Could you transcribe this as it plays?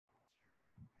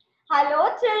Hello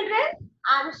children,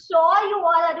 I'm sure you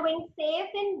all are doing safe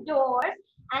indoors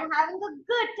and having a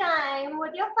good time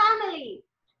with your family.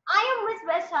 I am Miss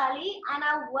Vaishali and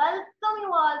I welcome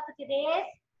you all to today's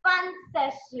fun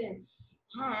session.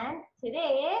 And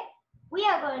today we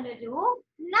are going to do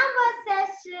number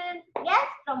session. Yes,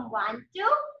 from 1 to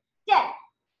 10.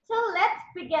 So let's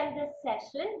begin this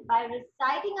session by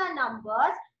reciting our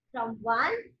numbers from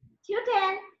 1 to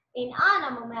 10 in our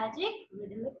number magic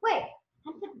rhythmic way.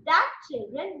 And for that,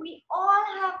 children, we all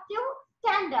have to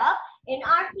stand up in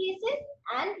our places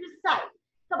and recite.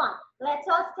 Come on, let's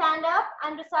all stand up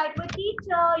and recite with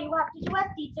teacher. You have to do as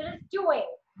teacher is doing.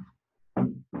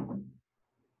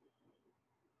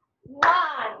 1,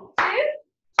 2,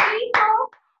 3, 4,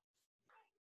 5,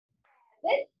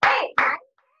 6, 7, 8, 9,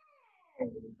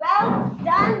 10. Well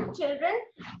done, children.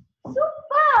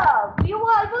 Superb. You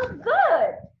all were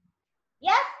good.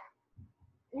 Yes?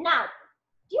 Now,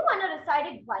 do you want to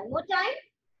recite it one more time?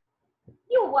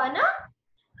 You wanna?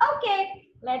 Okay,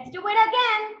 let's do it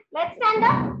again. Let's stand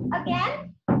up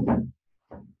again.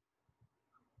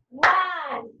 1,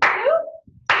 2,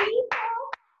 3,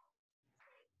 4,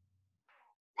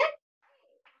 6,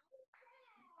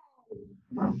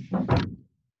 7.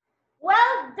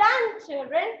 Well done,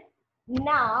 children.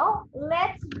 Now,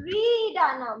 let's read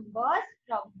our numbers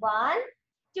from 1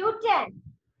 to 10.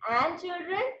 And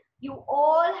children, you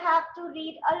all have to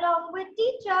read along with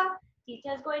teacher.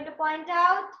 Teacher is going to point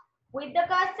out with the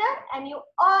cursor and you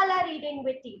all are reading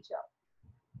with teacher.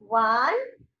 1,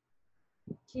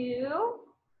 2,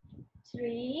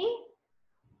 3,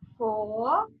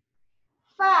 4,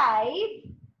 5,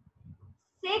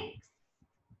 6,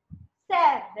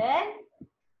 7,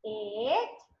 8,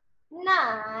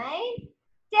 9,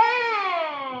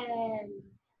 10.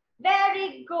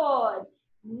 Very good.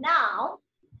 Now,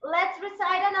 let's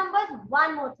recite our numbers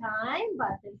one more time, but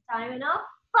this time in a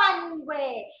fun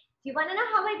way. Do you want to know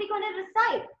how are we going to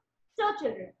recite? So,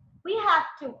 children, we have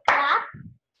to clap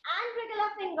and wriggle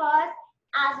our fingers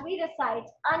as we recite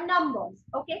our numbers.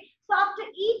 Okay? So, after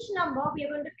each number, we are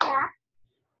going to clap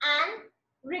and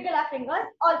wriggle our fingers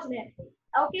alternately.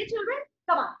 Okay, children?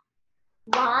 Come on.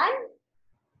 1,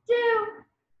 2,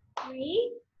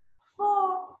 3,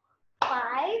 4,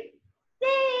 5,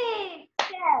 6,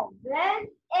 7,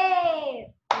 8,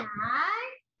 9,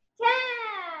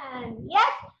 10.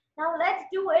 Yes? Now let's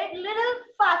do it a little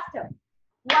faster.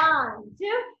 1,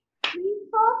 2, 3,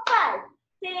 4, 5,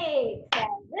 6, 7,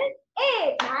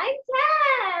 8, 9,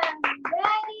 10.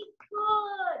 Very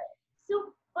good.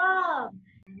 Superb.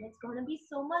 And it's going to be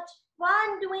so much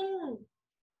fun doing.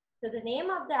 So the name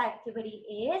of the activity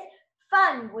is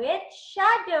Fun with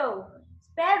Shadow.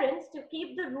 Parents to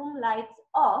keep the room lights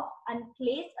off and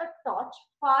place a torch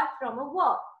far from a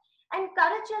wall.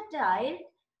 Encourage your child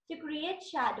to create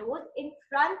shadows in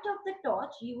front of the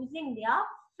torch using their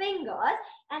fingers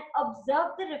and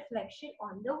observe the reflection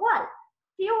on the wall.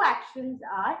 Few actions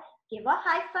are give a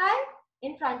high five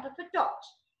in front of a torch.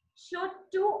 Show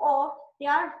 2 of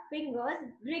their fingers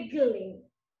wriggling.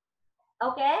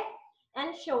 Okay?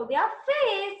 And show their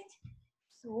face.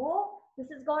 So, this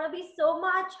is going to be so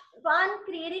much fun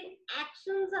creating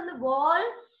actions on the wall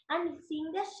and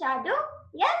seeing the shadow.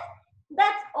 Yes,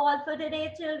 that's all for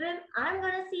today, children. I'm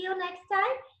going to see you next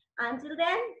time. Until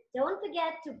then, don't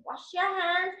forget to wash your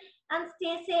hands and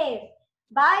stay safe.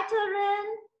 Bye, children.